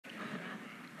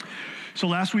So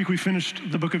last week we finished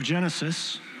the book of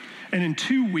Genesis, and in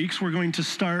 2 weeks we're going to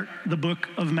start the book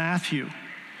of Matthew.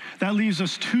 That leaves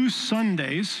us 2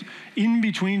 Sundays in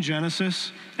between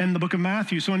Genesis and the book of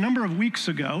Matthew. So a number of weeks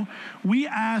ago, we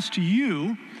asked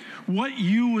you what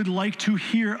you would like to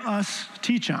hear us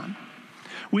teach on.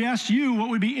 We asked you what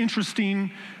would be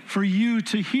interesting for you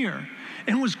to hear.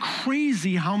 And it was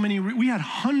crazy how many, we had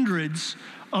hundreds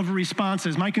of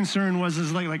responses. My concern was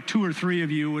like 2 or 3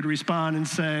 of you would respond and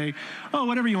say, oh,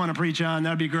 whatever you want to preach on,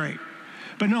 that'd be great.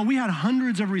 But no, we had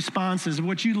hundreds of responses of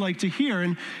what you'd like to hear.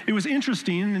 And it was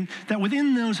interesting that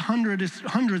within those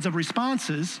hundreds of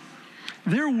responses,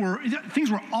 things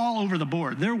were all over the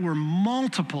board. There were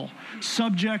multiple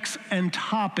subjects and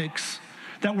topics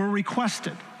that were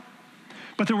requested.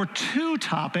 But there were 2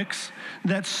 topics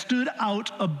that stood out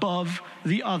above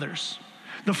the others.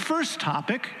 The first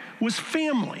topic was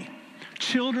family,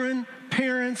 children,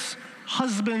 parents,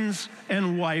 husbands,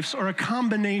 and wives, or a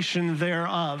combination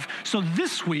thereof. So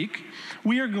this week,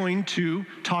 we are going to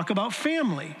talk about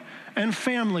family and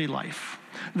family life.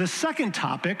 The second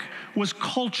topic was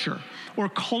culture, or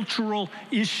cultural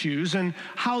issues, and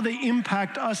how they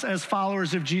impact us as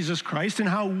followers of Jesus Christ, and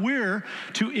how we're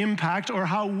to impact or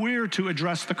how we're to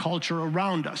address the culture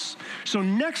around us. So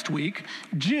next week,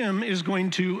 Jim is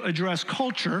going to address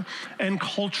culture and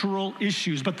cultural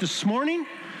issues. But this morning,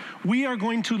 we are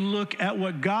going to look at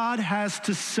what God has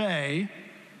to say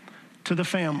to the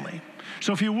family.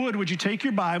 So if you would you take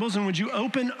your Bibles and would you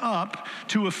open up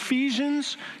to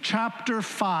Ephesians chapter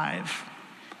 5.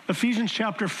 Ephesians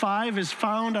chapter 5 is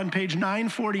found on page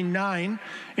 949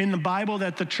 in the Bible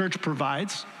that the church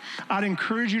provides. I'd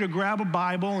encourage you to grab a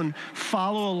Bible and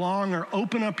follow along, or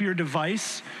open up your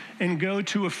device and go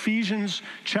to Ephesians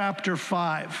chapter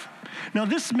 5. Now,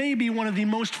 this may be one of the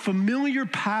most familiar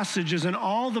passages in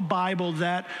all the Bible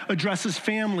that addresses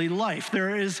family life.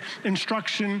 There is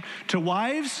instruction to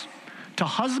wives, to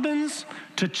husbands,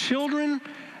 to children,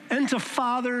 and to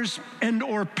fathers and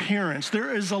or parents.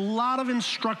 There is a lot of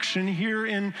instruction here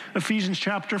in Ephesians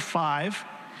chapter 5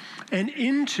 and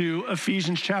into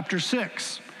Ephesians chapter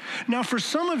 6. Now, for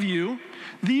some of you,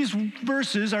 these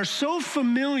verses are so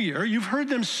familiar, you've heard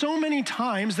them so many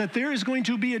times, that there is going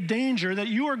to be a danger that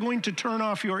you are going to turn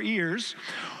off your ears,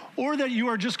 or that you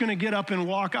are just going to get up and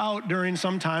walk out during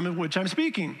some time of which I'm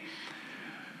speaking.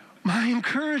 My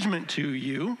encouragement to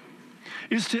you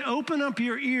is to open up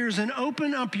your ears and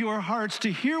open up your hearts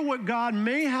to hear what God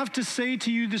may have to say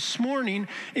to you this morning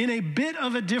in a bit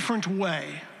of a different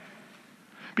way.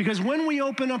 Because when we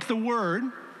open up the Word,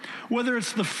 whether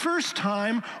it's the first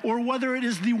time or whether it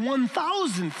is the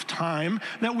 1,000th time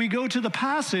that we go to the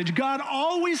passage, God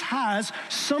always has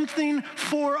something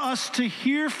for us to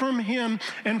hear from Him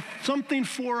and something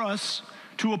for us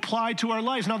to apply to our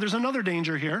lives. Now, there's another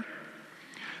danger here.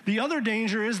 The other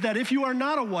danger is that if you are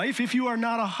not a wife, if you are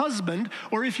not a husband,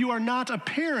 or if you are not a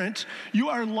parent, you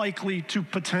are likely to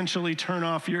potentially turn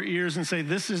off your ears and say,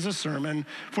 this is a sermon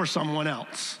for someone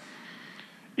else.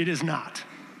 It is not.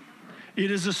 It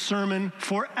is a sermon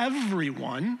for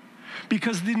everyone,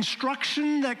 because the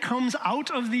instruction that comes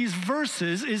out of these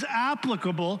verses is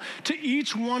applicable to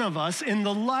each one of us in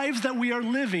the lives that we are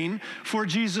living for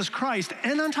Jesus Christ.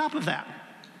 And on top of that,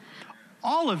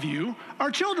 all of you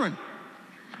are children.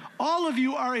 All of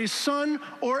you are a son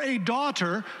or a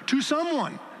daughter to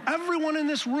someone. Everyone in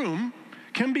this room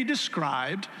can be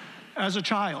described as a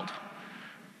child.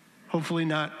 Hopefully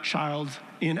not child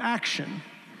in action.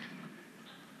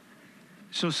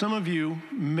 So some of you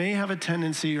may have a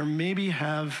tendency, or maybe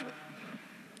have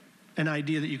an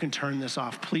idea that you can turn this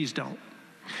off. Please don't.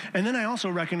 And then I also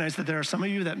recognize that there are some of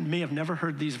you that may have never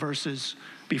heard these verses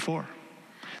before.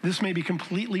 This may be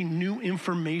completely new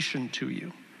information to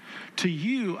you. To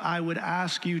you, I would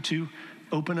ask you to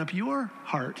open up your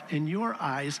heart and your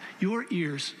eyes, your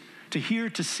ears, to hear,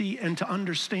 to see, and to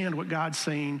understand what God's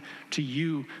saying to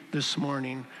you this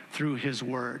morning through His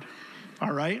Word.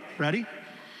 All right, ready?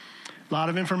 A lot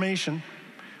of information.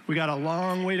 We got a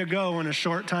long way to go and a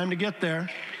short time to get there.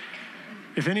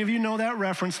 If any of you know that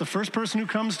reference, the first person who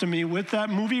comes to me with that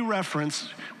movie reference,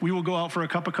 we will go out for a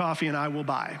cup of coffee and I will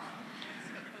buy.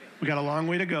 We got a long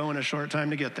way to go and a short time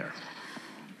to get there.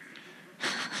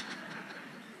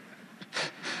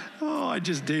 Oh, I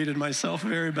just dated myself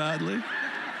very badly.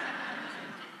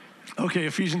 Okay,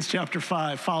 Ephesians chapter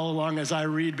 5. Follow along as I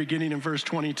read, beginning in verse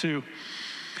 22.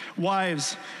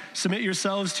 Wives, submit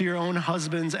yourselves to your own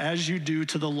husbands as you do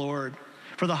to the Lord.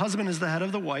 For the husband is the head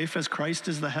of the wife, as Christ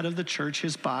is the head of the church,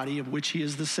 his body, of which he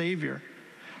is the Savior.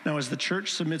 Now, as the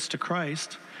church submits to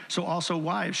Christ, so also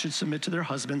wives should submit to their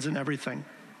husbands in everything.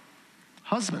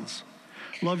 Husbands,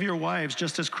 Love your wives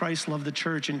just as Christ loved the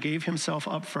church and gave himself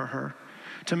up for her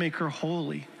to make her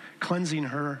holy, cleansing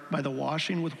her by the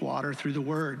washing with water through the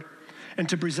word, and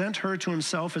to present her to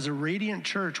himself as a radiant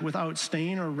church without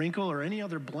stain or wrinkle or any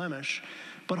other blemish,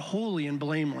 but holy and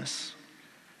blameless.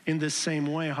 In this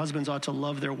same way, husbands ought to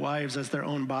love their wives as their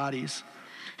own bodies.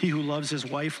 He who loves his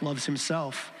wife loves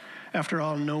himself. After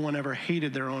all, no one ever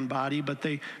hated their own body, but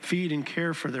they feed and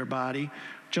care for their body,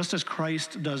 just as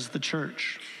Christ does the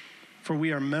church. For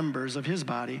we are members of his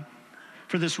body.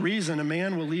 For this reason, a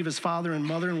man will leave his father and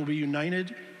mother and will be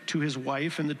united to his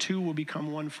wife, and the two will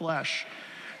become one flesh.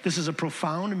 This is a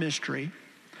profound mystery,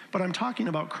 but I'm talking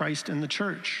about Christ and the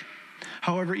church.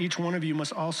 However, each one of you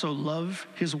must also love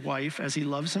his wife as he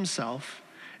loves himself,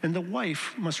 and the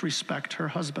wife must respect her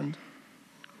husband.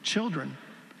 Children,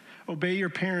 obey your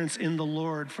parents in the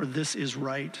Lord, for this is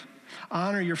right.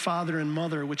 Honor your father and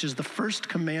mother, which is the first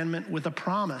commandment with a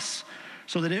promise,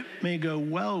 so that it may go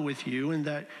well with you and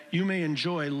that you may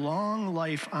enjoy long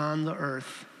life on the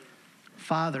earth.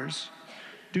 Fathers,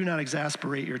 do not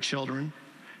exasperate your children.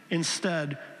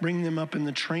 Instead, bring them up in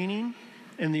the training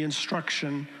and the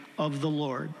instruction of the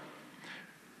Lord.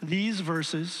 These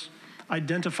verses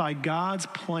identify God's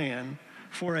plan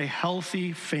for a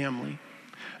healthy family.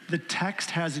 The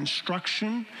text has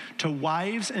instruction to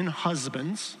wives and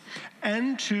husbands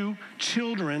and to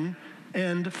children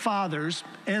and fathers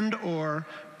and or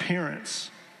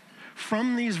parents.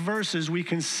 From these verses, we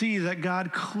can see that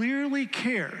God clearly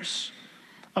cares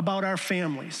about our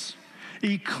families.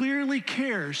 He clearly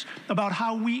cares about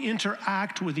how we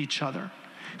interact with each other.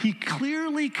 He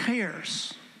clearly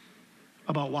cares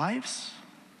about wives,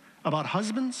 about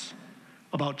husbands,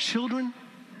 about children,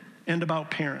 and about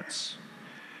parents.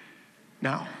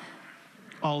 Now,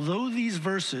 although these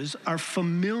verses are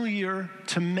familiar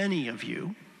to many of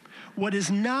you, what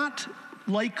is not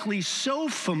likely so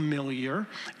familiar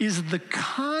is the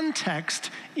context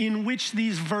in which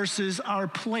these verses are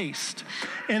placed.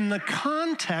 And the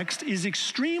context is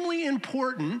extremely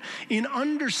important in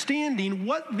understanding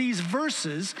what these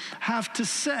verses have to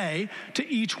say to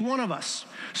each one of us.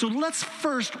 So let's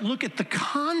first look at the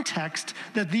context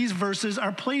that these verses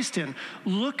are placed in.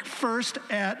 Look first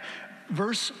at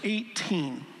verse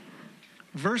 18.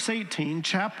 Verse 18,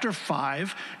 chapter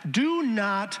 5, do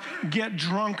not get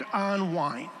drunk on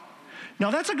wine.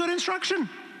 Now that's a good instruction.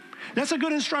 That's a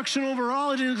good instruction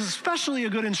overall. It is especially a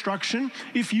good instruction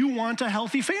if you want a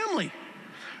healthy family.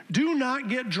 Do not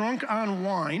get drunk on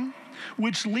wine,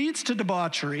 which leads to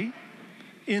debauchery.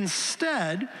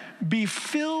 Instead, be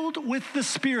filled with the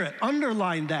Spirit.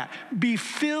 Underline that. Be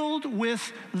filled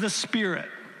with the Spirit.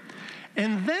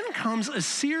 And then comes a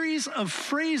series of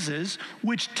phrases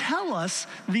which tell us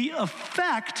the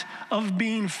effect of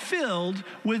being filled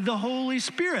with the Holy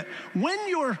Spirit. When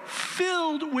you're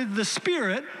filled with the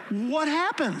Spirit, what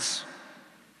happens?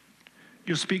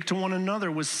 You'll speak to one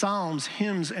another with psalms,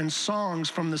 hymns, and songs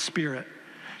from the Spirit.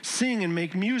 Sing and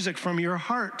make music from your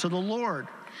heart to the Lord,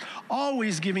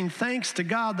 always giving thanks to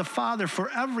God the Father for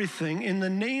everything in the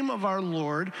name of our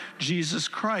Lord Jesus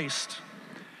Christ.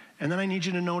 And then I need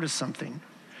you to notice something.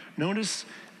 Notice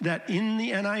that in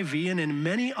the NIV and in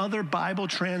many other Bible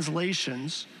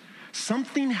translations,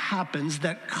 something happens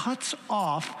that cuts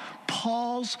off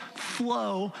Paul's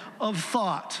flow of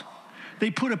thought.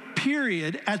 They put a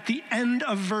period at the end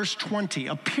of verse 20.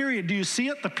 A period. Do you see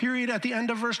it? The period at the end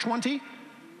of verse 20?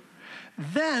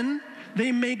 Then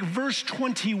they make verse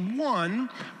 21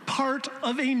 part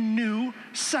of a new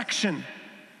section.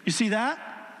 You see that?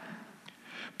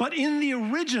 But in the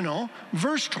original,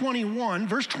 verse 21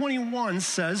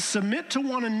 says, submit to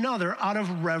one another out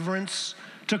of reverence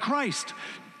to Christ.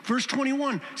 Verse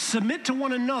 21, submit to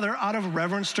one another out of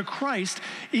reverence to Christ,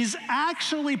 is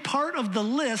actually part of the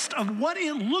list of what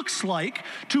it looks like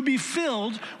to be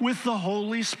filled with the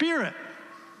Holy Spirit.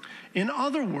 In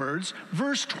other words,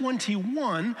 verse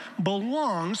 21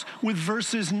 belongs with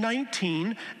verses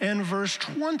 19 and verse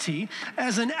 20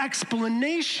 as an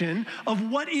explanation of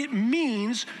what it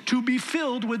means to be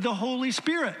filled with the Holy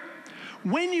Spirit.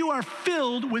 When you are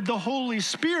filled with the Holy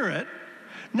Spirit,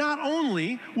 not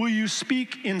only will you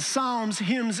speak in psalms,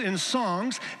 hymns, and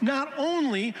songs, not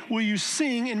only will you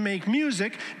sing and make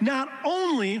music, not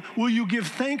only will you give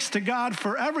thanks to God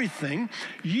for everything,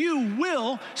 you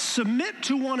will submit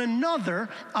to one another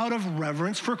out of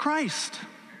reverence for Christ.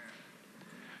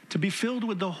 To be filled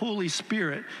with the Holy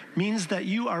Spirit means that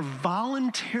you are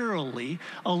voluntarily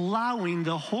allowing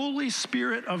the Holy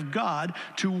Spirit of God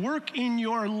to work in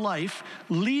your life,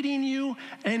 leading you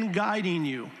and guiding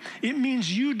you. It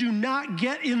means you do not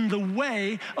get in the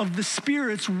way of the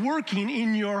Spirit's working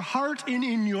in your heart and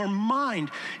in your mind.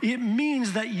 It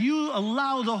means that you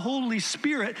allow the Holy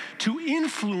Spirit to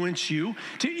influence you,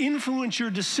 to influence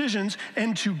your decisions,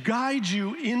 and to guide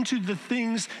you into the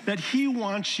things that He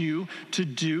wants you to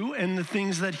do and the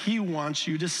things that He wants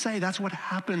you to say. That's what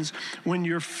happens when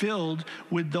you're filled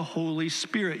with the Holy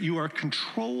Spirit. You are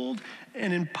controlled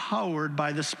and empowered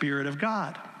by the Spirit of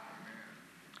God.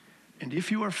 And if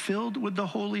you are filled with the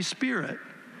Holy Spirit,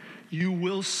 you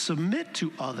will submit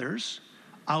to others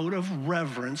out of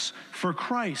reverence for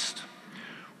Christ,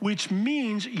 which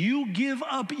means you give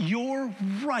up your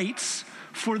rights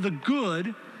for the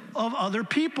good of other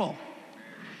people.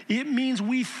 It means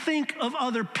we think of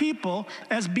other people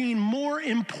as being more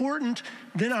important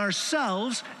than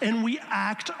ourselves, and we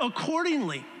act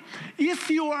accordingly. If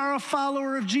you are a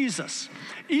follower of Jesus,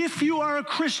 if you are a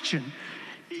Christian,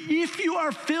 if you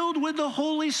are filled with the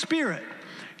Holy Spirit,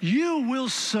 you will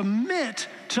submit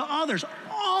to others.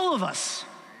 All of us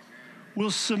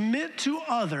will submit to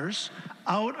others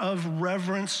out of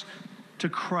reverence to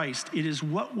Christ. It is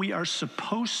what we are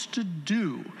supposed to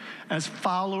do as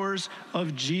followers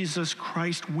of Jesus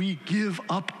Christ. We give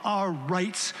up our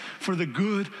rights for the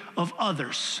good of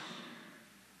others.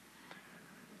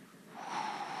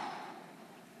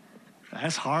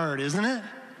 That's hard, isn't it?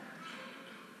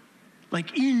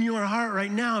 Like in your heart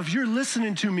right now, if you're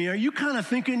listening to me, are you kind of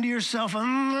thinking to yourself, I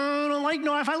don't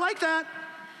know if I like that?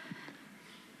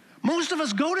 Most of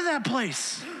us go to that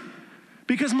place.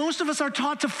 Because most of us are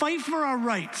taught to fight for our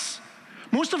rights.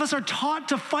 Most of us are taught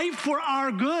to fight for our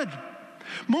good.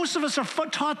 Most of us are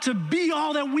taught to be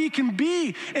all that we can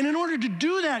be. And in order to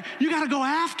do that, you got to go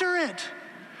after it.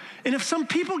 And if some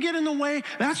people get in the way,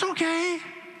 that's okay.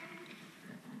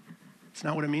 It's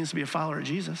not what it means to be a follower of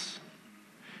Jesus.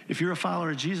 If you're a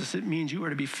follower of Jesus, it means you are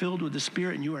to be filled with the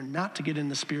Spirit, and you are not to get in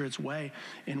the Spirit's way.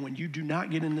 And when you do not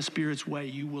get in the Spirit's way,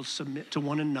 you will submit to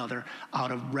one another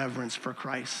out of reverence for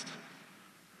Christ.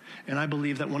 And I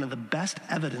believe that one of the best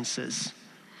evidences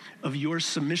of your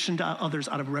submission to others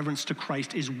out of reverence to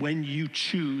Christ is when you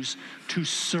choose to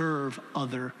serve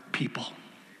other people.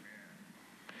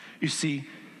 You see,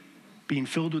 being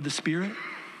filled with the Spirit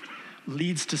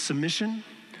leads to submission,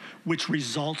 which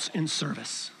results in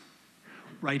service.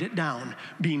 Write it down.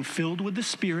 Being filled with the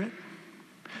Spirit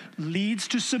leads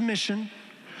to submission,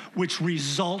 which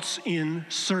results in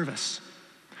service.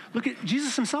 Look at,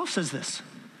 Jesus himself says this.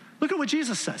 Look at what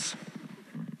Jesus says.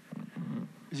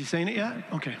 Is he saying it yet?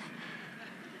 Okay.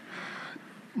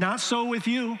 Not so with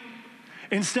you.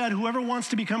 Instead, whoever wants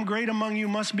to become great among you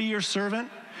must be your servant,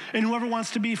 and whoever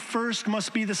wants to be first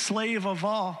must be the slave of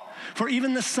all. For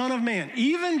even the Son of Man,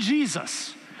 even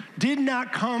Jesus, did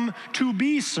not come to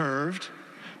be served,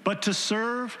 but to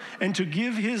serve and to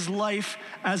give his life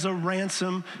as a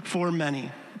ransom for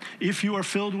many. If you are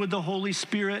filled with the Holy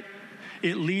Spirit,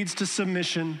 it leads to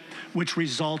submission, which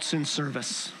results in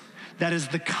service. That is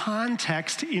the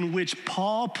context in which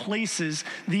Paul places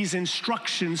these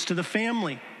instructions to the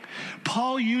family.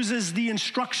 Paul uses the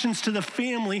instructions to the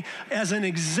family as an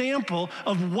example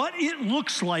of what it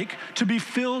looks like to be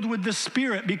filled with the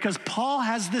Spirit, because Paul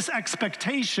has this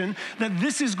expectation that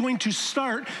this is going to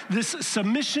start, this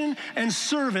submission and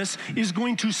service is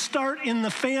going to start in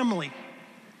the family.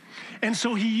 And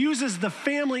so he uses the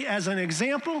family as an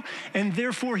example, and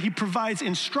therefore he provides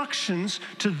instructions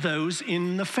to those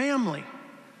in the family.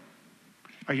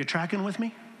 Are you tracking with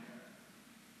me?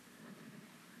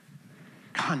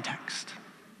 Context.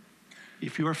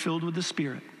 If you are filled with the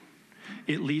Spirit,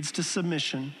 it leads to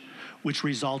submission, which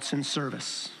results in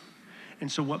service.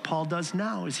 And so what Paul does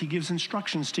now is he gives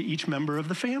instructions to each member of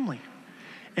the family.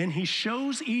 And he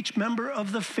shows each member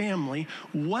of the family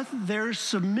what their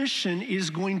submission is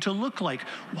going to look like,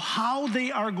 how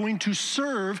they are going to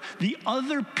serve the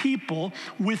other people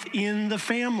within the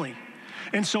family.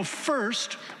 And so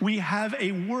first, we have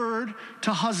a word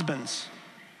to husbands.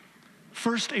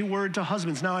 First, a word to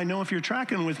husbands. Now, I know if you're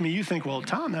tracking with me, you think, well,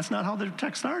 Tom, that's not how the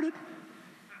text started.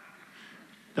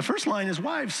 The first line is,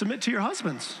 wives, submit to your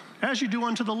husbands, as you do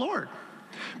unto the Lord.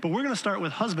 But we're going to start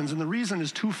with husbands, and the reason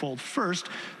is twofold. First,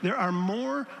 there are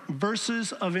more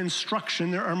verses of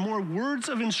instruction, there are more words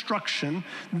of instruction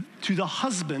to the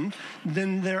husband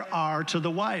than there are to the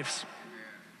wives.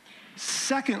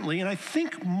 Secondly, and I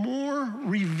think more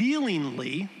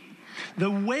revealingly,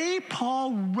 the way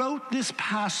Paul wrote this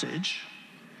passage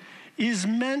is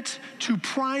meant to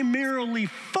primarily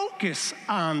focus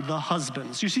on the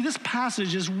husbands. You see, this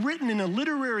passage is written in a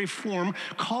literary form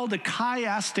called a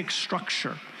chiastic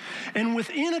structure. And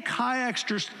within a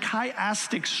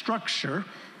chiastic structure,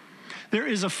 there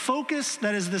is a focus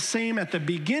that is the same at the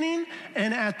beginning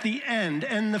and at the end.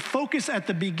 And the focus at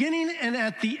the beginning and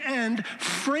at the end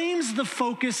frames the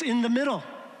focus in the middle.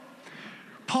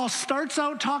 Paul starts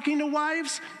out talking to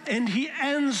wives, and he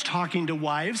ends talking to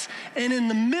wives. And in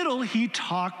the middle, he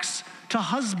talks to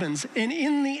husbands. And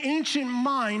in the ancient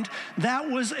mind, that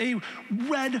was a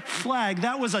red flag.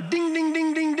 That was a ding, ding,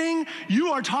 ding, ding, ding.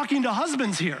 You are talking to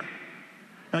husbands here.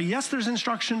 Now, yes, there's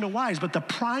instruction to wives, but the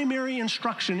primary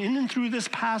instruction in and through this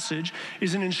passage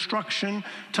is an instruction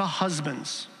to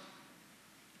husbands.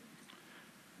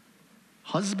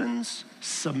 Husbands,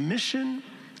 submission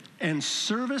and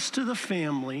service to the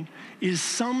family is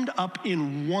summed up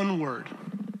in one word.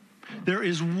 There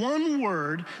is one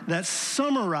word that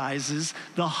summarizes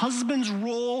the husband's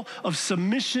role of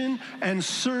submission and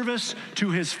service to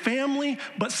his family,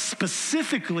 but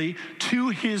specifically to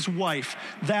his wife.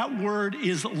 That word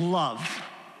is love.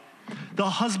 The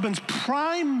husband's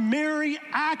primary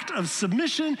act of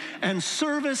submission and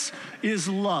service is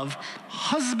love.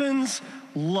 Husbands,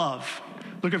 love.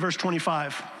 Look at verse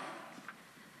 25.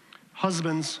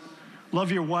 Husbands,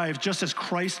 love your wives just as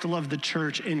Christ loved the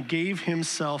church and gave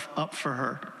himself up for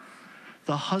her.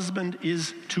 The husband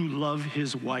is to love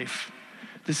his wife.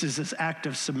 This is his act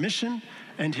of submission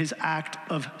and his act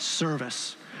of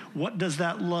service. What does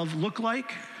that love look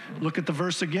like? Look at the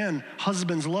verse again.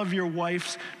 Husbands, love your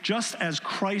wives just as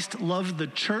Christ loved the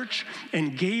church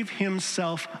and gave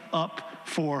himself up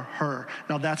for her.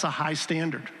 Now that's a high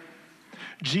standard.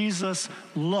 Jesus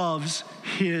loves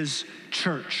his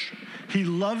church. He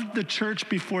loved the church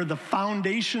before the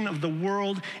foundation of the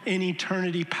world in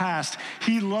eternity past.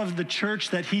 He loved the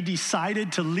church that he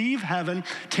decided to leave heaven,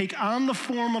 take on the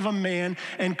form of a man,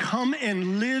 and come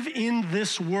and live in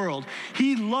this world.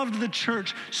 He loved the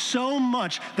church so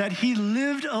much that he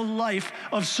lived a life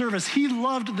of service. He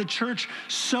loved the church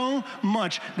so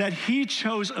much that he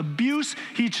chose abuse.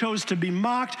 He chose to be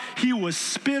mocked. He was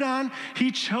spit on.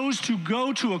 He chose to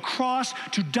go to a cross,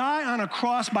 to die on a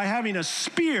cross by having a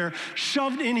spear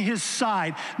shoved in his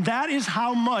side. That is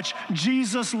how much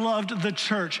Jesus loved the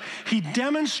church. He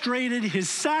demonstrated his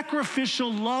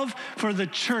sacrificial love for the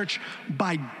church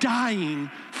by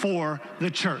dying for the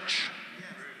church.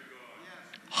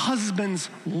 Husbands,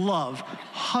 love.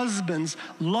 Husbands,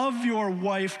 love your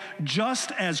wife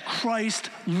just as Christ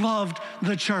loved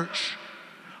the church.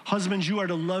 Husbands, you are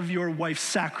to love your wife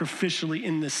sacrificially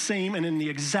in the same and in the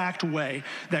exact way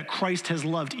that Christ has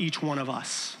loved each one of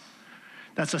us.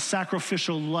 That's a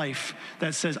sacrificial life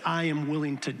that says, I am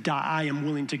willing to die. I am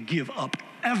willing to give up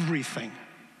everything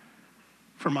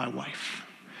for my wife.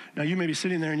 Now, you may be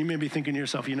sitting there and you may be thinking to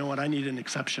yourself, you know what, I need an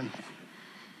exception.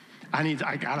 I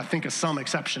got to think of some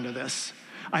exception to this.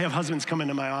 I have husbands come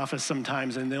into my office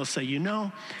sometimes and they'll say, you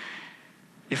know,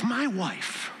 if my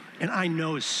wife, and I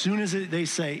know as soon as they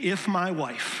say, if my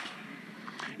wife,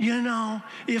 you know,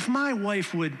 if my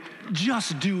wife would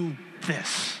just do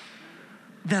this,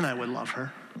 then I would love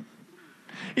her.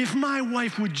 If my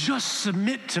wife would just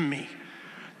submit to me,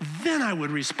 then I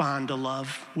would respond to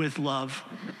love with love.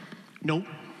 Nope.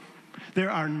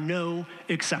 There are no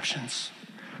exceptions.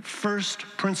 First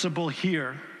principle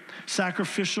here,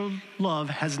 sacrificial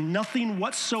love has nothing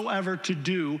whatsoever to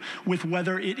do with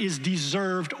whether it is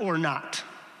deserved or not.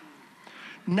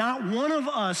 Not one of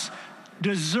us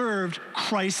deserved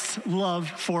Christ's love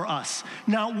for us.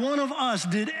 Not one of us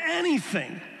did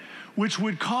anything which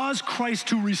would cause Christ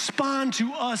to respond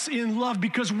to us in love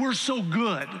because we're so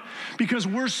good, because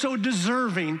we're so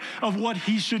deserving of what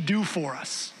he should do for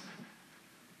us.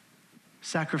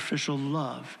 Sacrificial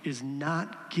love is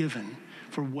not given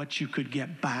for what you could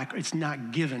get back. It's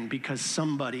not given because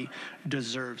somebody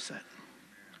deserves it.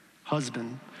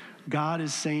 Husband, God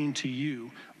is saying to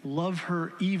you, love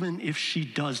her even if she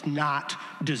does not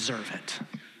deserve it.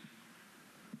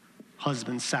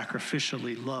 Husbands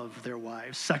sacrificially love their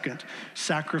wives. Second,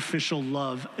 sacrificial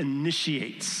love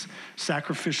initiates.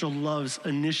 Sacrificial love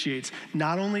initiates.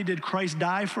 Not only did Christ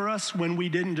die for us when we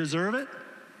didn't deserve it,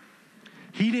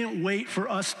 he didn't wait for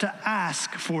us to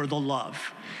ask for the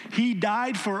love. He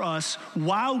died for us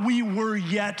while we were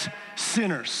yet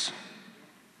sinners.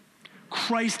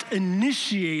 Christ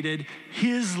initiated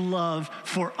his love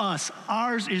for us.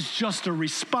 Ours is just a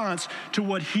response to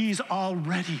what he's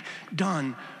already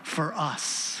done for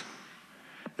us.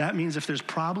 That means if there's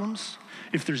problems,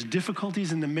 If there's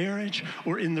difficulties in the marriage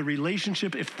or in the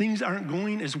relationship, if things aren't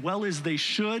going as well as they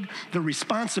should, the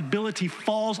responsibility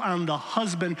falls on the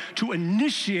husband to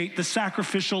initiate the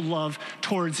sacrificial love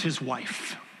towards his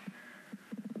wife.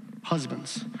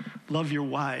 Husbands, love your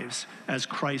wives as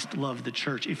Christ loved the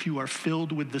church. If you are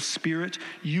filled with the Spirit,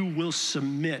 you will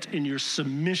submit, and your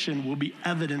submission will be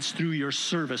evidenced through your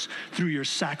service, through your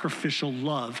sacrificial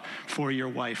love for your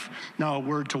wife. Now, a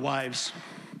word to wives.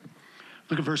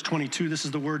 Look at verse 22. This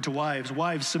is the word to wives.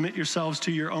 Wives, submit yourselves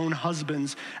to your own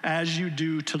husbands as you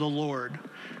do to the Lord.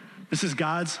 This is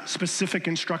God's specific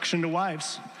instruction to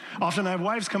wives. Often I have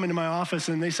wives come into my office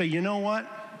and they say, you know what?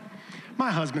 My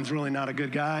husband's really not a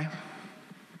good guy.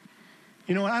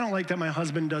 You know what? I don't like that my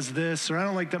husband does this, or I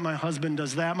don't like that my husband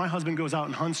does that. My husband goes out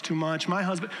and hunts too much. My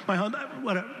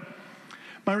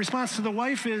response to the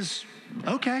wife is,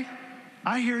 okay,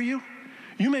 I hear you.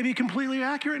 You may be completely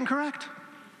accurate and correct.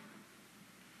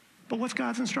 But what's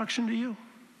God's instruction to you?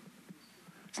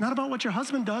 It's not about what your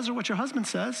husband does or what your husband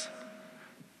says.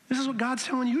 This is what God's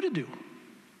telling you to do.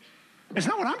 It's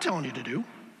not what I'm telling you to do.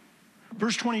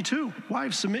 Verse 22,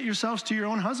 wives, submit yourselves to your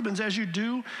own husbands as you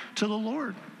do to the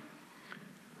Lord.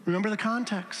 Remember the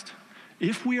context.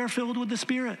 If we are filled with the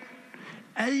Spirit,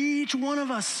 each one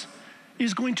of us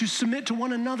is going to submit to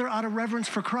one another out of reverence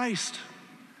for Christ.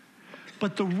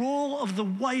 But the role of the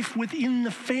wife within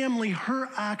the family, her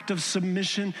act of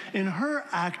submission and her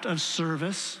act of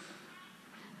service,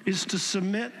 is to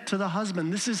submit to the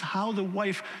husband. This is how the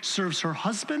wife serves her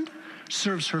husband,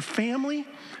 serves her family,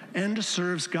 and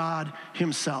serves God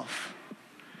himself.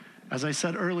 As I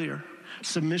said earlier,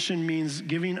 submission means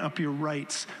giving up your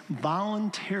rights,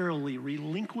 voluntarily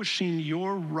relinquishing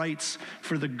your rights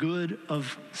for the good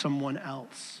of someone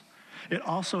else. It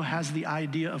also has the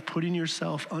idea of putting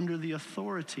yourself under the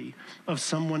authority of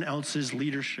someone else's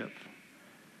leadership.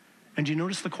 And do you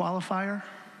notice the qualifier?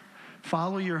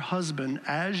 Follow your husband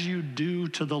as you do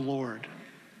to the Lord.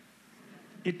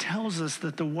 It tells us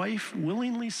that the wife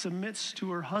willingly submits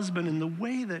to her husband in the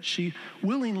way that she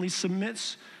willingly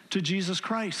submits to Jesus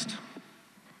Christ.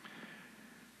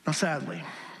 Now, sadly,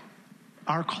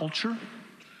 our culture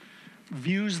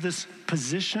views this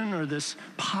position or this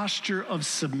posture of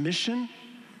submission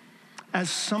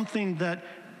as something that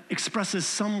expresses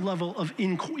some level of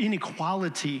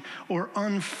inequality or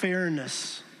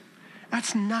unfairness.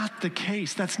 That's not the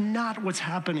case. That's not what's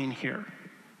happening here.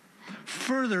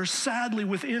 Further, sadly,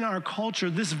 within our culture,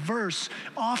 this verse,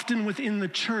 often within the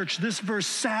church, this verse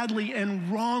sadly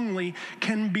and wrongly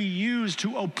can be used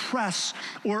to oppress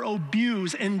or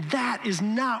abuse, and that is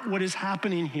not what is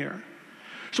happening here.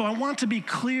 So I want to be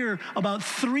clear about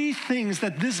three things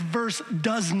that this verse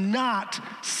does not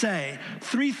say.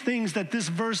 Three things that this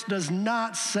verse does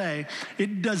not say.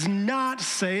 It does not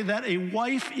say that a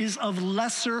wife is of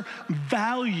lesser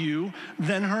value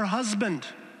than her husband.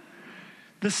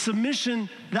 The submission,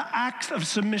 the act of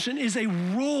submission is a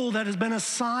role that has been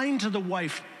assigned to the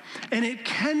wife. And it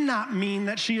cannot mean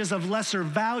that she is of lesser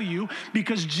value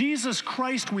because Jesus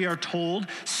Christ, we are told,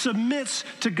 submits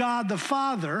to God the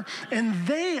Father, and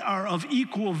they are of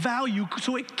equal value.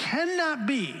 So it cannot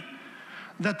be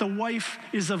that the wife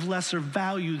is of lesser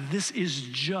value. This is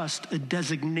just a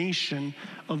designation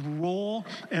of role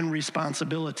and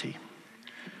responsibility.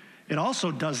 It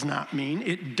also does not mean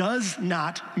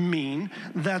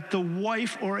that the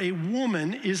wife or a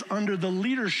woman is under the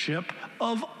leadership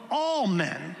of all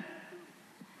men.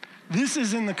 This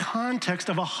is in the context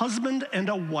of a husband and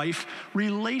a wife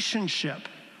relationship.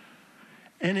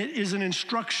 And it is an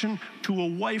instruction to a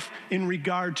wife in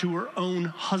regard to her own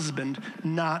husband,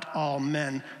 not all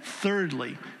men.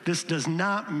 Thirdly, this does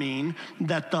not mean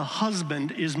that the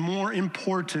husband is more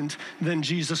important than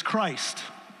Jesus Christ.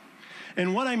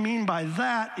 And what I mean by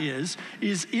that is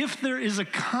if there is a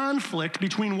conflict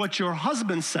between what your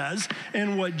husband says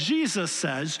and what Jesus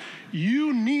says,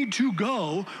 you need to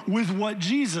go with what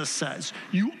Jesus says.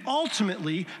 You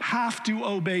ultimately have to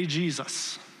obey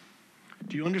Jesus.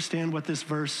 Do you understand what this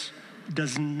verse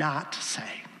does not say?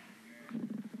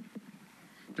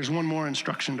 There's one more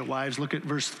instruction to wives. Look at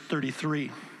verse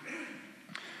 33.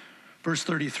 Verse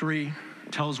 33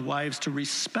 tells wives to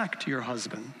respect your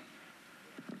husband.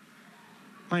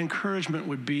 My encouragement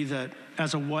would be that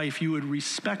as a wife, you would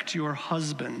respect your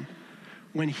husband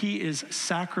when he is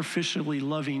sacrificially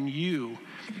loving you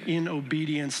in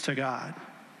obedience to God.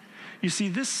 You see,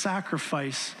 this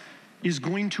sacrifice is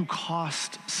going to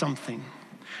cost something.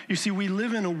 You see, we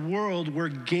live in a world where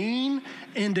gain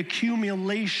and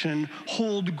accumulation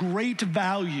hold great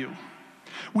value.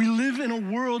 We live in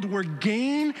a world where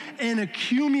gain and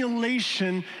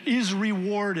accumulation is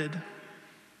rewarded.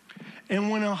 And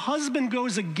when a husband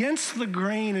goes against the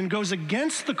grain and goes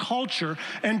against the culture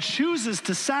and chooses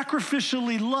to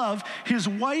sacrificially love his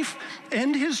wife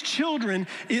and his children,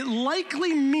 it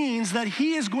likely means that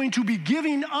he is going to be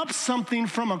giving up something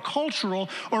from a cultural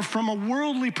or from a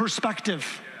worldly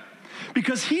perspective.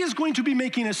 Because he is going to be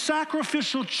making a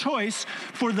sacrificial choice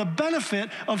for the benefit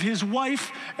of his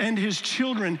wife and his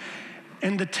children.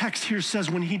 And the text here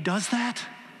says when he does that,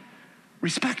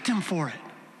 respect him for it.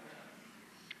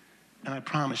 And I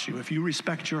promise you, if you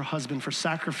respect your husband for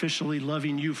sacrificially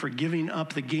loving you, for giving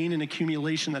up the gain and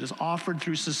accumulation that is offered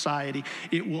through society,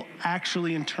 it will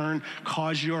actually in turn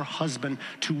cause your husband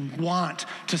to want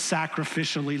to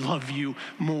sacrificially love you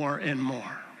more and more.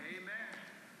 Amen.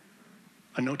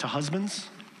 A note to husbands,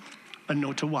 a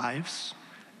note to wives,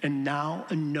 and now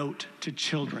a note to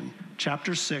children.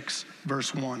 Chapter 6,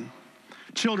 verse 1.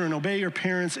 Children, obey your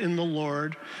parents in the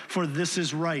Lord, for this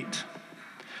is right.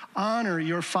 Honor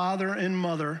your father and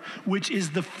mother, which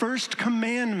is the first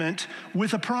commandment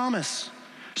with a promise,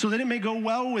 so that it may go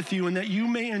well with you and that you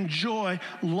may enjoy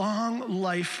long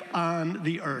life on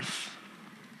the earth.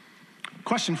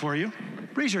 Question for you.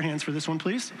 Raise your hands for this one,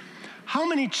 please. How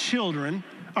many children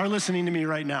are listening to me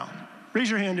right now? Raise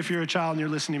your hand if you're a child and you're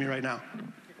listening to me right now.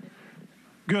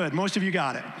 Good. Most of you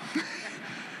got it.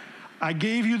 I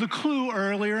gave you the clue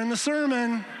earlier in the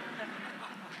sermon.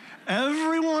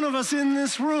 Every one of us in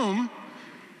this room,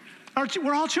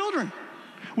 we're all children.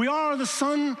 We are the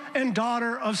son and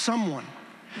daughter of someone.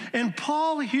 And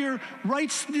Paul here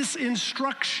writes this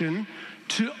instruction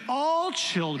to all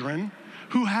children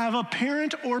who have a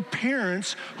parent or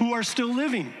parents who are still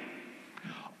living.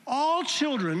 All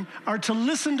children are to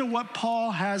listen to what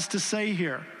Paul has to say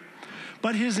here.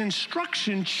 But his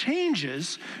instruction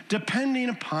changes depending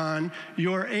upon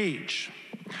your age.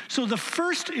 So the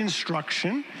first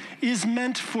instruction is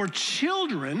meant for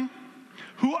children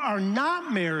who are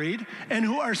not married and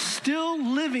who are still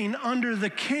living under the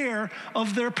care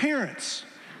of their parents.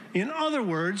 In other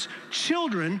words,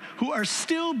 children who are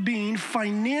still being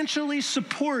financially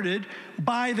supported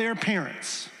by their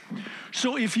parents.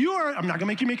 So if you are, I'm not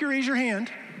gonna make you raise your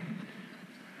hand,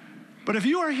 but if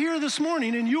you are here this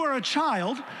morning and you are a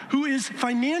child who is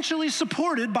financially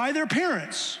supported by their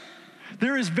parents,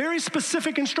 there is very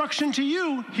specific instruction to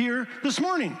you here this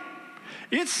morning.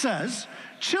 It says,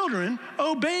 children,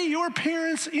 obey your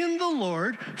parents in the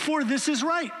Lord, for this is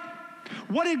right.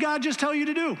 What did God just tell you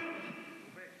to do?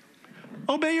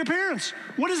 Obey your parents.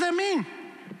 What does that mean?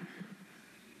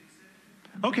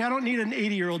 Okay, I don't need an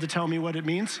 80-year-old to tell me what it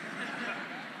means.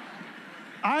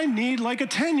 I need like a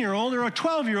 10-year-old or a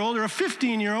 12-year-old or a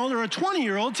 15-year-old or a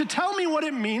 20-year-old to tell me what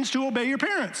it means to obey your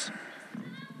parents.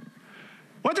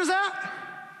 What does that?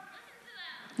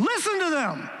 Listen to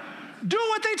them. Do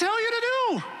what they tell you to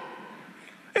do.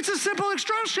 It's a simple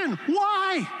instruction.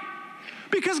 Why?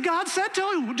 Because God said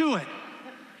to do it.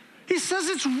 He says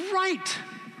it's right.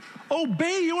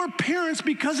 Obey your parents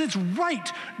because it's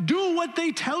right. Do what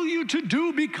they tell you to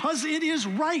do because it is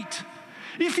right.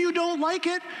 If you don't like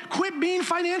it, quit being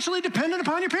financially dependent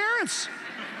upon your parents.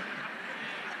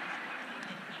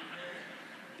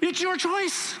 It's your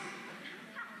choice.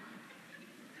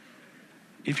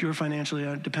 If you're financially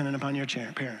dependent upon your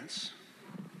parents,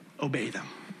 obey them.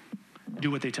 Do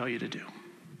what they tell you to do.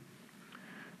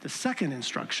 The second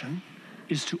instruction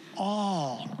is to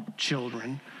all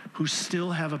children who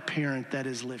still have a parent that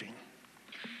is living.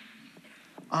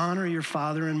 Honor your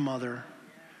father and mother,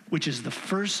 which is the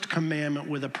first commandment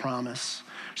with a promise,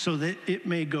 so that it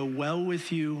may go well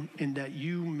with you and that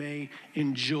you may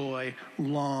enjoy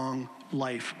long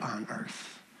life on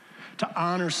earth. To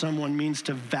honor someone means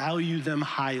to value them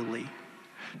highly,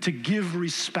 to give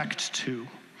respect to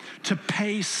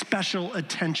pay special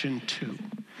attention to.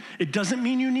 It doesn't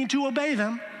mean you need to obey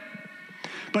them,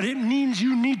 but it means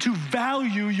you need to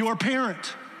value your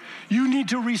parent. You need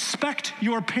to respect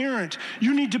your parent.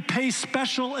 You need to pay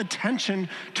special attention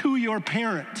to your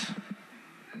parent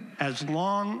as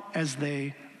long as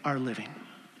they are living.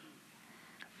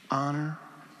 Honor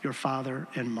your father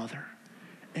and mother.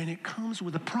 And it comes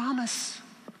with a promise.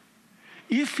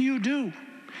 If you do,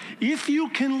 if you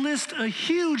can list a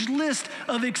huge list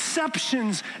of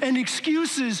exceptions and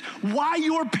excuses why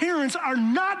your parents are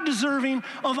not deserving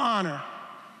of honor,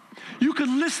 you could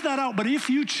list that out. But if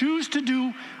you choose to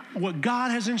do what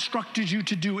God has instructed you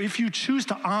to do, if you choose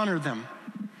to honor them,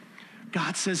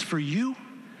 God says for you,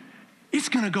 it's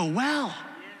going to go well.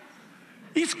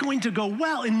 It's going to go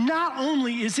well. And not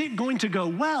only is it going to go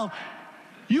well,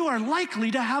 you are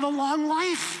likely to have a long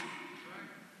life.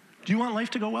 Do you want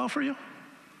life to go well for you?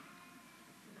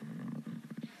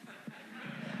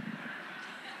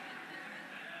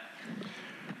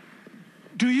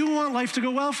 want life to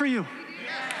go well for you?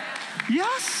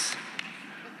 Yes.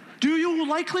 Do you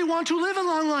likely want to live a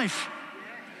long life?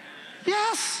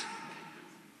 Yes.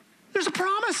 There's a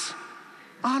promise.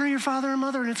 Honor your father and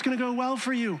mother, and it's going to go well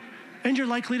for you. And you're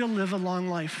likely to live a long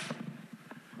life.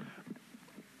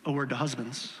 A word to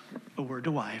husbands, a word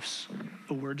to wives,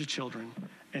 a word to children,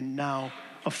 and now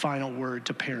a final word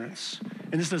to parents.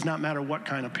 And this does not matter what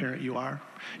kind of parent you are.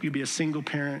 You could be a single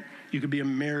parent. You could be a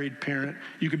married parent.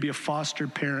 You could be a foster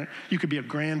parent. You could be a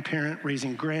grandparent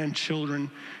raising grandchildren.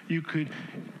 You could,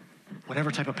 whatever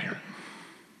type of parent.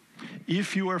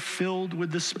 If you are filled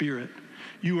with the Spirit,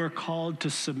 you are called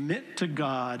to submit to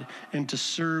God and to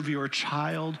serve your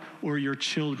child or your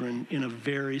children in a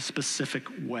very specific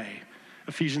way.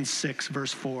 Ephesians 6,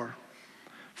 verse 4.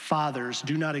 Fathers,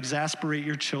 do not exasperate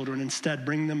your children. Instead,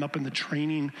 bring them up in the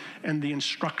training and the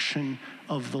instruction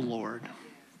of the Lord.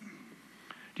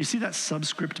 Do you see that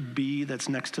subscript B that's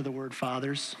next to the word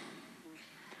fathers?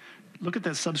 Look at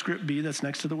that subscript B that's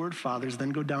next to the word fathers,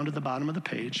 then go down to the bottom of the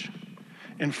page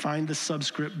and find the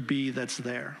subscript B that's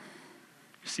there.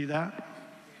 You see that?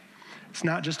 It's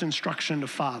not just instruction to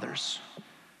fathers.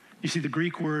 You see, the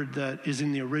Greek word that is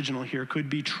in the original here could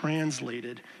be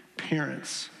translated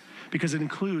parents, because it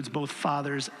includes both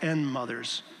fathers and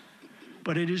mothers.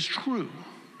 But it is true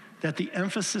that the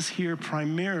emphasis here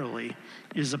primarily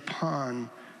is upon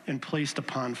and placed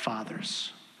upon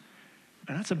fathers.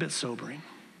 And that's a bit sobering.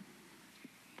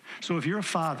 So if you're a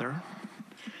father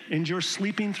and you're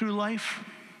sleeping through life,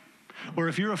 or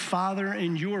if you're a father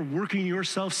and you're working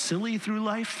yourself silly through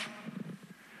life,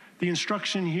 the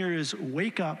instruction here is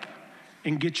wake up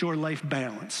and get your life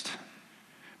balanced,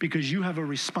 because you have a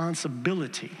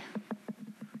responsibility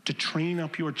to train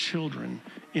up your children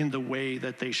in the way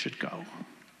that they should go.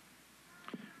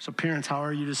 So parents, how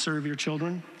are you to serve your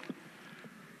children?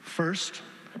 First,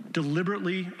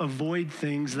 deliberately avoid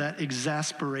things that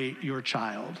exasperate your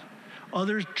child.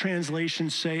 Other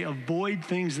translations say avoid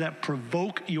things that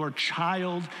provoke your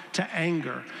child to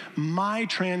anger. My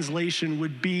translation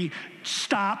would be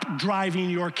stop driving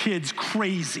your kids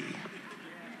crazy.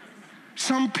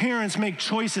 Some parents make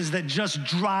choices that just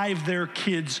drive their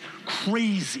kids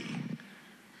crazy.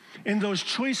 And those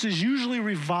choices usually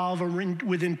revolve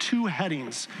within two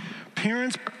headings.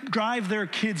 Parents drive their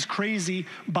kids crazy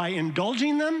by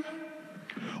indulging them,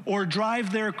 or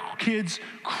drive their kids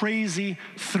crazy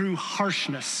through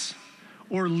harshness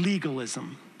or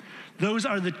legalism. Those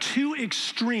are the two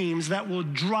extremes that will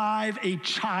drive a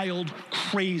child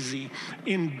crazy: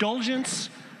 indulgence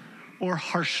or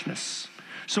harshness.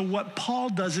 So what Paul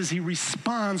does is he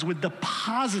responds with the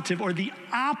positive or the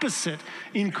opposite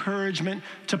encouragement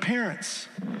to parents.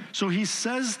 So he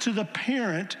says to the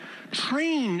parent,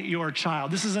 train your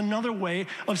child. This is another way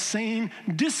of saying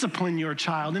discipline your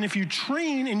child. And if you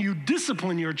train and you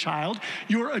discipline your child,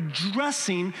 you're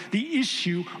addressing the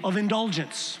issue of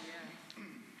indulgence.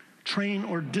 Train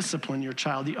or discipline your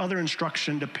child. The other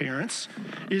instruction to parents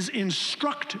is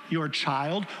instruct your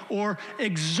child or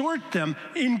exhort them,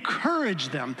 encourage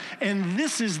them. And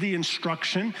this is the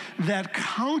instruction that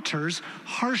counters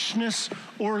harshness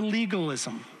or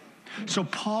legalism. So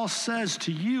Paul says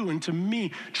to you and to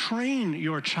me, train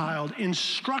your child,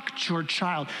 instruct your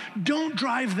child. Don't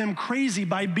drive them crazy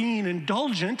by being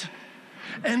indulgent.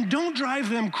 And don't drive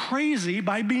them crazy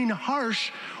by being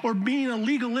harsh or being a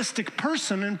legalistic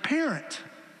person and parent.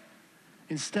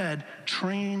 Instead,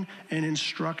 train and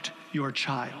instruct your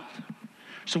child.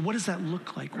 So what does that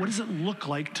look like? What does it look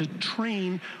like to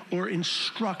train or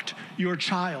instruct your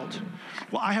child?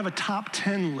 Well, I have a top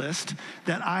 10 list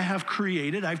that I have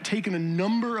created. I've taken a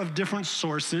number of different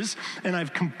sources and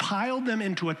I've compiled them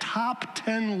into a top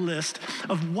 10 list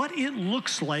of what it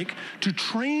looks like to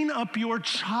train up your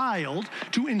child,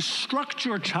 to instruct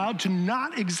your child, to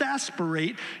not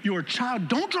exasperate your child.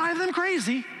 Don't drive them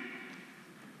crazy.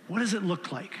 What does it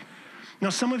look like? Now,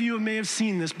 some of you may have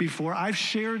seen this before. I've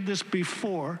shared this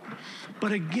before.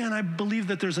 But again, I believe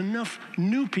that there's enough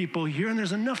new people here and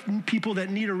there's enough people that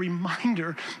need a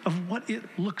reminder of what it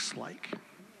looks like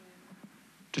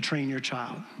to train your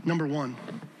child. Number one,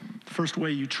 the first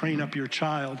way you train up your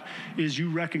child is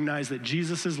you recognize that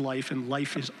Jesus is life and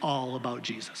life is all about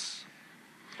Jesus.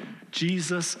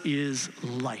 Jesus is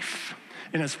life.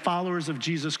 And as followers of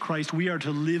Jesus Christ, we are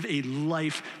to live a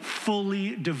life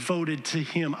fully devoted to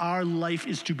him. Our life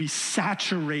is to be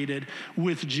saturated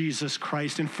with Jesus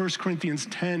Christ. In 1 Corinthians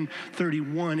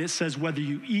 10:31, it says, whether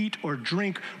you eat or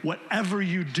drink, whatever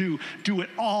you do, do it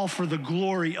all for the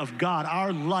glory of God.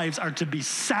 Our lives are to be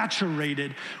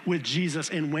saturated with Jesus.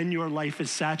 And when your life is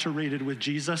saturated with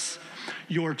Jesus,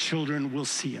 your children will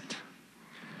see it.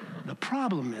 The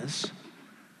problem is,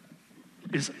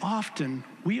 is often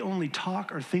we only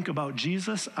talk or think about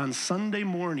Jesus on Sunday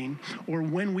morning or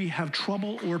when we have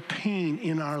trouble or pain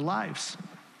in our lives.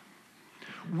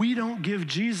 We don't give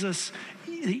Jesus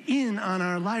in on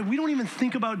our life. We don't even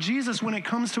think about Jesus when it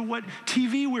comes to what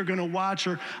TV we're going to watch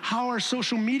or how our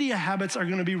social media habits are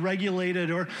going to be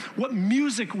regulated or what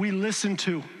music we listen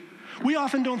to. We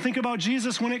often don't think about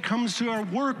Jesus when it comes to our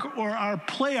work or our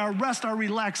play, our rest, our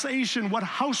relaxation, what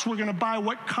house we're going to buy,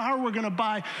 what car we're going to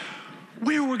buy,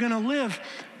 where we're going to live.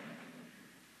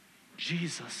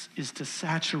 Jesus is to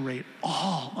saturate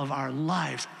all of our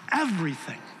lives,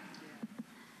 everything.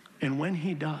 And when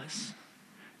he does,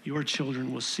 your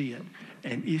children will see it.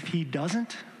 And if he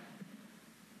doesn't,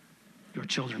 your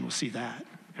children will see that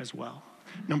as well.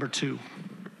 Number 2,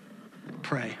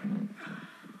 pray.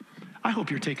 I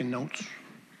hope you're taking notes.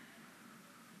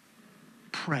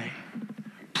 Pray,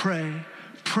 pray,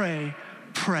 pray,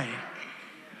 pray.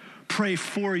 Pray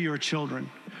for your children.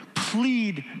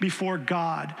 Plead before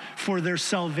God for their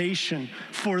salvation,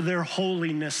 for their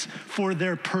holiness, for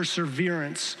their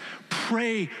perseverance.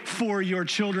 Pray for your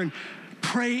children.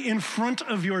 Pray in front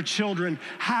of your children.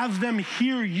 Have them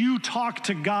hear you talk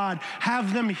to God.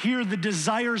 Have them hear the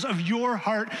desires of your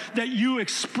heart that you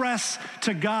express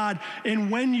to God. And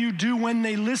when you do, when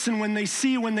they listen, when they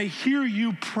see, when they hear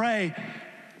you pray,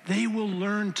 they will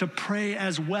learn to pray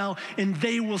as well, and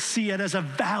they will see it as a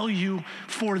value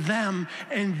for them,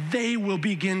 and they will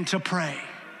begin to pray.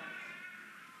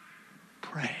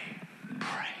 Pray,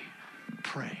 pray,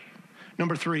 pray.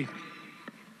 Number 3,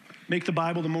 make the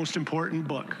Bible the most important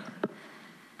book.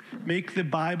 Make the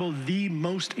Bible the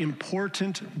most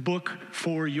important book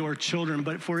for your children.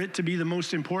 But for it to be the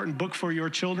most important book for your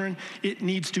children, it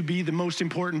needs to be the most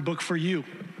important book for you.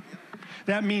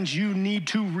 That means you need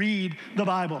to read the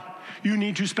Bible. You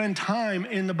need to spend time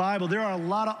in the Bible. There are a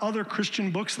lot of other Christian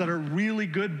books that are really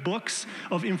good books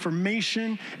of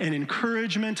information and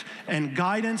encouragement and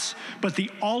guidance, but the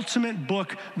ultimate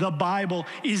book, the Bible,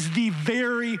 is the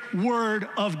very Word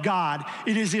of God.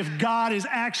 It is if God is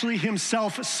actually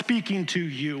himself speaking to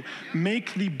you.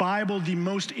 Make the Bible the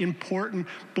most important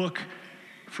book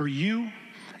for you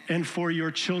and for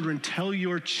your children. Tell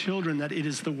your children that it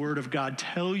is the Word of God.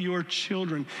 Tell your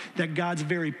children that God's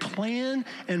very plan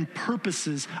and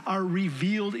purposes are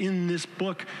revealed in this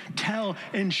book. Tell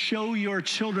and show your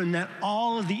children that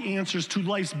all of the answers to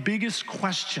life's biggest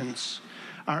questions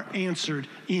are answered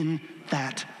in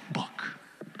that book.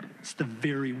 It's the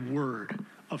very Word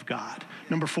of God.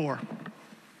 Number 4,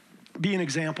 be an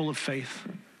example of faith.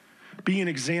 Be an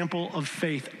example of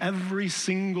faith. Every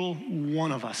single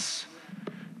one of us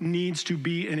needs to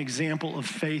be an example of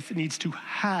faith, needs to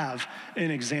have an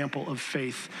example of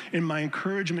faith. And my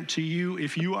encouragement to you,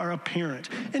 if you are a parent,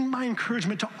 and my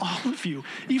encouragement to all of you,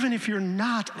 even if you're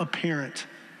not a parent,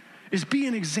 is be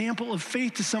an example of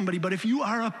faith to somebody. But if you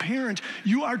are a parent,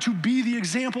 you are to be the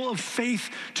example of faith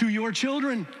to your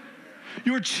children.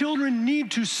 Your children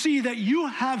need to see that you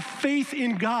have faith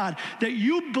in God, that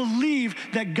you believe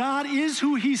that God is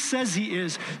who he says he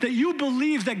is, that you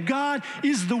believe that God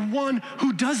is the one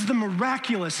who does the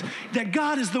miraculous, that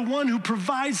God is the one who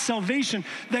provides salvation,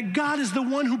 that God is the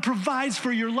one who provides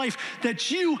for your life,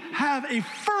 that you have a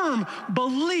firm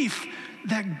belief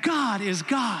that God is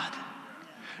God.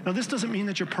 Now, this doesn't mean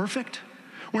that you're perfect.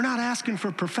 We're not asking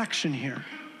for perfection here.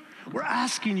 We're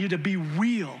asking you to be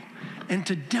real and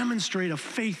to demonstrate a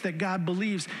faith that God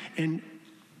believes. And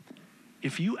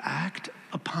if you act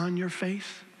upon your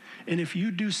faith, and if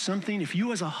you do something, if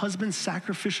you as a husband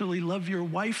sacrificially love your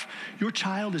wife, your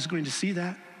child is going to see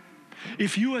that.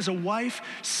 If you as a wife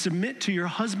submit to your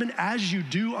husband as you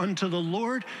do unto the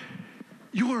Lord,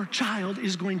 your child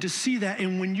is going to see that.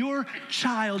 And when your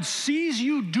child sees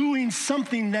you doing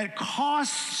something that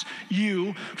costs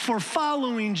you for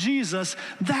following Jesus,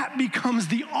 that becomes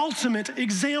the ultimate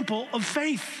example of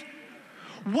faith.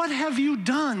 What have you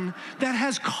done that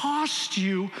has cost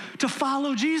you to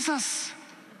follow Jesus?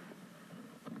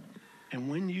 And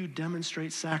when you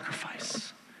demonstrate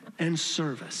sacrifice and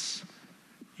service,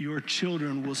 your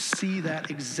children will see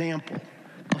that example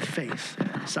of faith.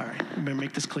 Sorry, I'm going to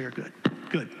make this clear. Good.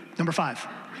 Number 5.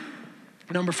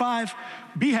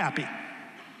 Be happy.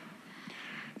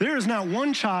 There is not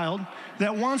one child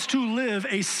that wants to live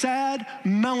a sad,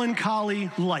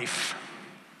 melancholy life.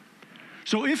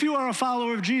 So if you are a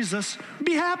follower of Jesus,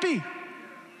 be happy.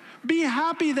 Be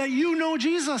happy that you know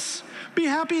Jesus. Be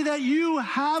happy that you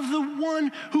have the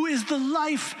one who is the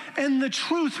life and the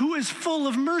truth, who is full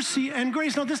of mercy and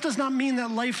grace. Now, this does not mean that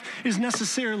life is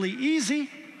necessarily easy.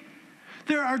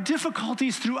 There are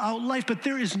difficulties throughout life, but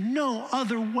there is no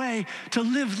other way to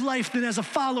live life than as a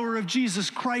follower of Jesus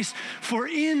Christ. For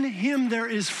in him there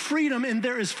is freedom and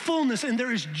there is fullness and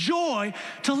there is joy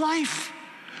to life.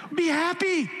 Be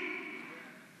happy.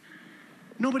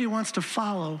 Nobody wants to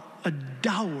follow a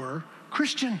dour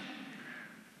Christian.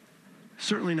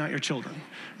 Certainly not your children.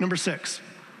 Number 6,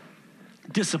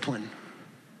 discipline.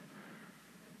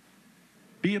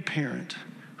 Be a parent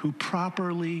who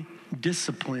properly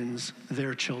disciplines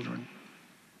their children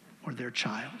or their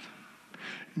child.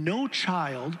 No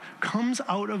child comes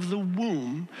out of the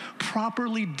womb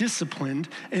properly disciplined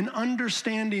and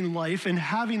understanding life and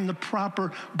having the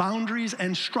proper boundaries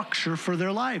and structure for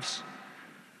their lives.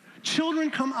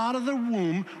 Children come out of the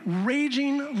womb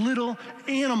raging little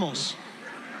animals.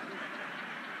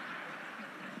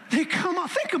 They come out,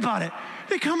 think about it.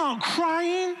 They come out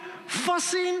crying,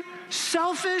 fussing,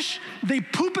 selfish. They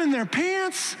poop in their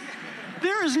pants.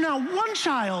 There is not one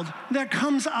child that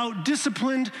comes out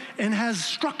disciplined and has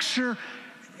structure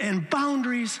and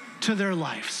boundaries to their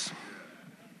lives.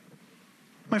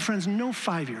 My friends, no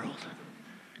 5-year-old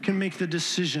can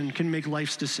make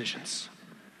life's decisions.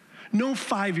 No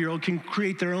 5-year-old can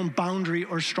create their own boundary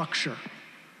or structure.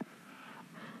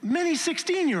 Many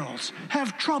 16-year-olds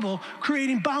have trouble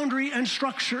creating boundary and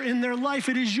structure in their life.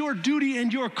 It is your duty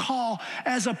and your call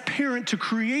as a parent to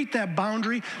create that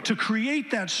boundary, to create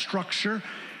that structure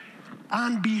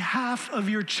on behalf of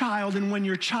your child. And when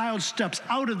your child steps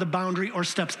out of the boundary or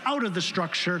steps out of the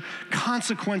structure,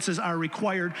 consequences are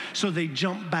required, so they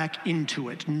jump back into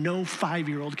it. No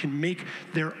 5-year-old can make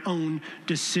their own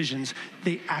decisions.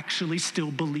 They actually still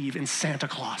believe in Santa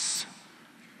Claus.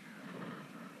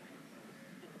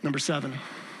 Number 7,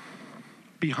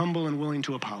 be humble and willing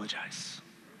to apologize.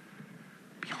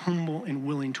 Be humble and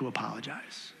willing to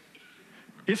apologize.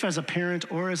 If as a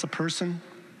parent or as a person,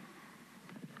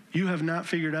 you have not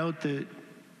figured out that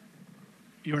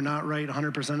you're not right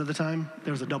 100% of the time,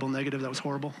 there was a double negative that was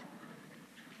horrible.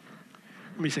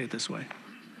 Let me say it this way.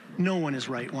 No one is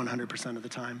right 100% of the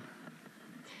time.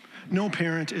 No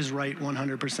parent is right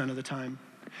 100% of the time.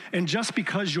 And just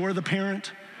because you're the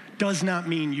parent does not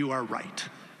mean you are right.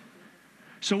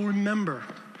 So remember,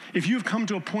 if you've come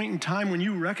to a point in time when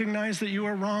you recognize that you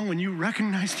are wrong, when you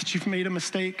recognize that you've made a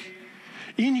mistake,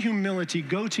 in humility,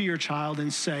 go to your child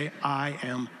and say, I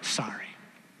am sorry.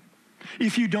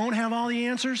 If you don't have all the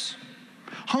answers,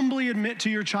 humbly admit to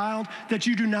your child that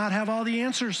you do not have all the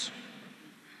answers.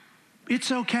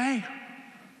 It's okay.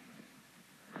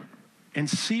 And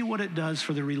see what it does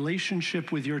for the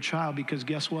relationship with your child, because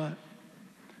guess what?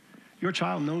 Your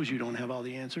child knows you don't have all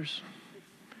the answers.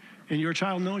 And your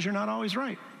child knows you're not always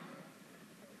right.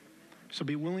 So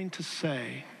be willing to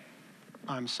say,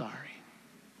 I'm sorry,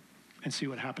 and see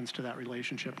what happens to that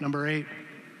relationship. Number 8,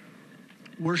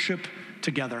 worship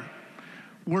together.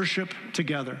 Worship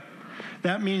together.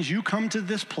 That means you come to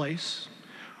this place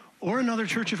or another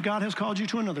church if God has called you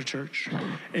to another church,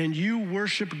 and you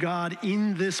worship God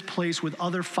in this place with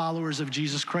other followers of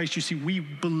Jesus Christ. You see, we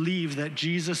believe that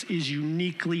Jesus is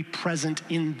uniquely present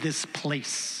in this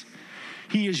place.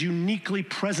 He is uniquely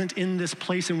present in this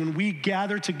place, and when we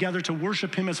gather together to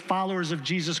worship him as followers of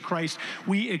Jesus Christ,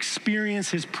 we experience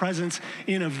his presence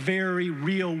in a very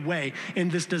real way.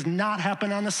 And this does not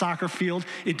happen on the soccer field.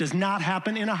 It does not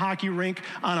happen in a hockey rink,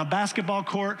 on a basketball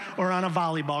court, or on a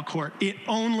volleyball court. It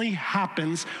only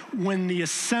happens when the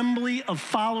assembly of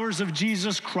followers of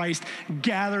Jesus Christ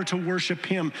gather to worship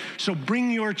him. So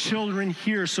bring your children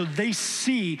here so they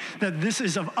see that this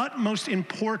is of utmost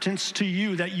importance to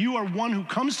you, that you are one who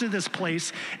comes to this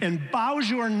place and bows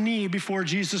your knee before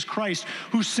Jesus Christ,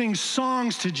 who sings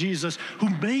songs to Jesus, who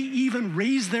may even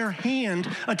raise their hand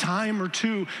a time or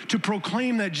two to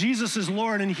proclaim that Jesus is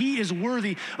Lord and he is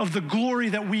worthy of the glory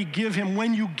that we give him.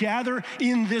 When you gather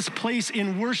in this place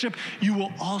in worship, you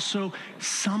will also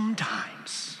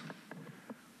sometimes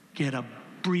get a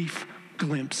brief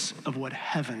glimpse of what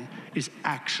heaven is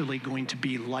actually going to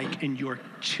be like, and your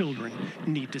children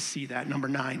need to see that. Number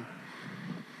 9.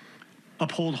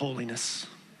 Uphold holiness.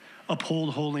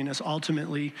 Uphold holiness.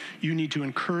 Ultimately, you need to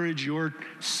encourage your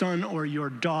son or your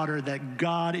daughter that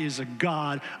God is a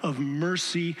God of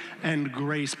mercy and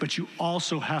grace, but you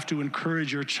also have to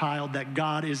encourage your child that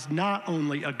God is not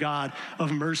only a God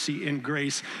of mercy and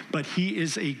grace, but he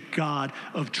is a God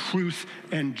of truth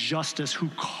and justice who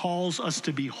calls us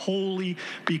to be holy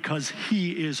because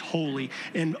he is holy,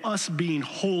 and us being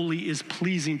holy is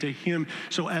pleasing to him.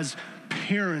 So as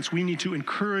parents, we need to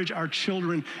encourage our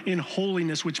children in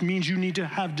holiness, which means you need to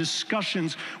have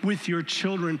discussions with your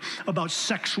children about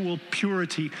sexual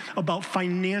purity, about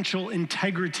financial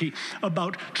integrity,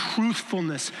 about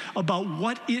truthfulness, about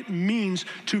what it means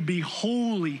to be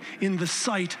holy in the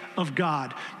sight of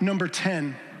God. Number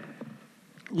 10,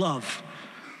 love.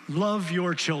 Love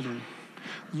your children.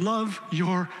 Love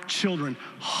your children.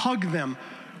 Hug them.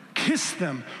 Kiss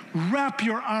them, wrap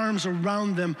your arms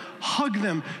around them, hug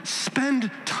them, spend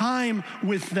time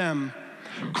with them.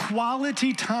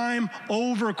 Quality time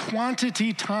over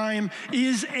quantity time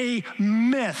is a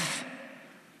myth.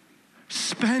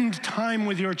 Spend time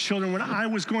with your children. When I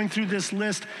was going through this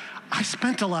list, I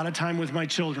spent a lot of time with my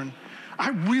children. I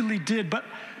really did, but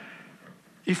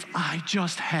if I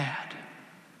just had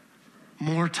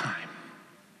more time,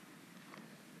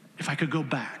 if I could go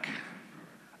back,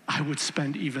 I would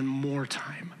spend even more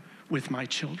time with my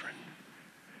children.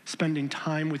 Spending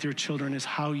time with your children is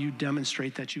how you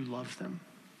demonstrate that you love them.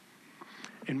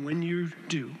 And when you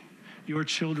do, your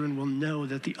children will know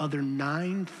that the other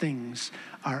 9 things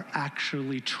are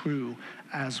actually true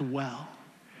as well.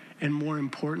 And more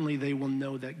importantly, they will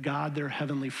know that God, their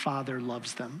heavenly Father,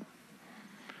 loves them.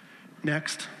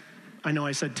 Next, I know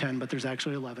I said 10, but there's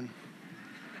actually 11.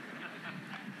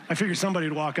 I figured somebody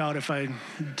would walk out if I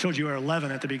told you you were 11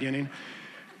 at the beginning.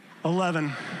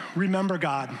 11, remember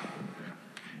God.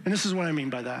 And this is what I mean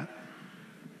by that.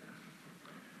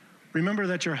 Remember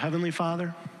that your heavenly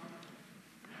Father,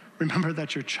 remember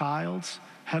that your child's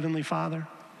heavenly Father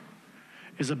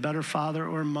is a better father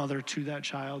or mother to that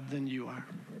child than you are.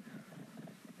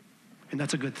 And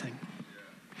that's a good thing.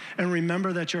 And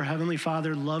remember that your heavenly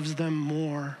Father loves them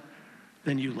more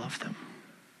than you love them.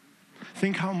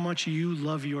 Think how much you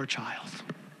love your child.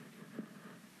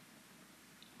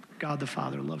 God the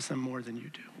Father loves them more than you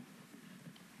do.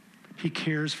 He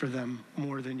cares for them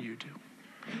more than you do.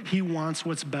 He wants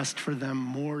what's best for them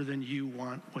more than you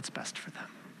want what's best for them.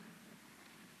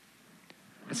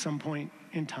 At some point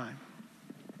in time,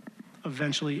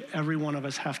 eventually every one of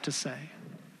us have to say,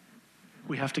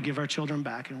 we have to give our children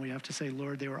back and we have to say,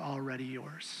 Lord, they were already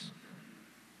yours.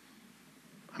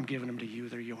 I'm giving them to you,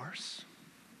 they're yours.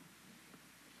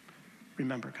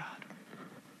 Remember God.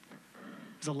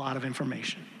 There's a lot of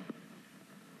information.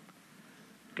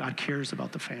 God cares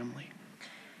about the family.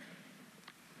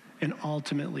 And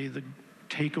ultimately, the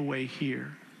takeaway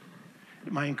here,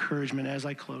 my encouragement as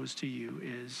I close to you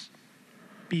is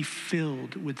be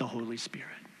filled with the Holy Spirit.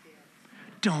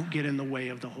 Don't get in the way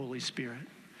of the Holy Spirit.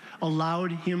 Allow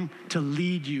him to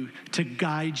lead you, to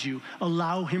guide you.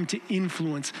 Allow him to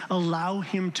influence. Allow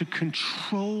him to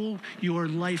control your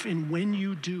life. And when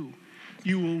you do,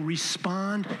 you will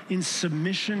respond in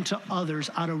submission to others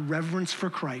out of reverence for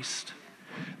Christ.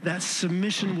 That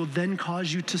submission will then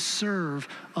cause you to serve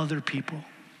other people.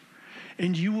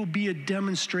 And you will be a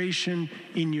demonstration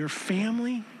in your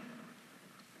family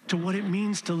to what it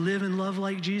means to live and love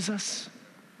like Jesus.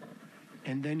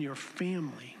 And then your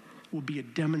family will be a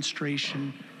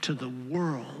demonstration to the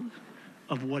world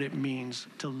of what it means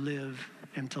to live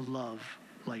and to love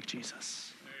like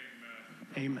Jesus.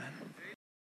 Amen. Amen.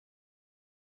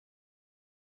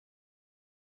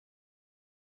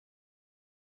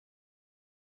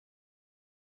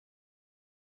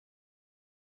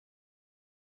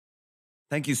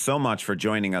 Thank you so much for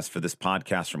joining us for this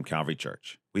podcast from Calvary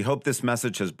Church. We hope this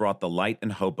message has brought the light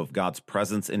and hope of God's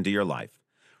presence into your life,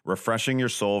 refreshing your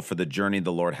soul for the journey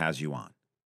the Lord has you on.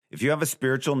 If you have a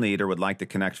spiritual need or would like to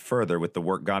connect further with the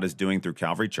work God is doing through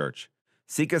Calvary Church,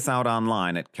 seek us out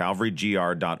online at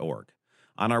calvarygr.org.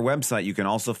 On our website, you can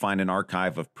also find an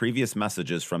archive of previous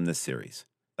messages from this series.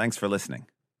 Thanks for listening.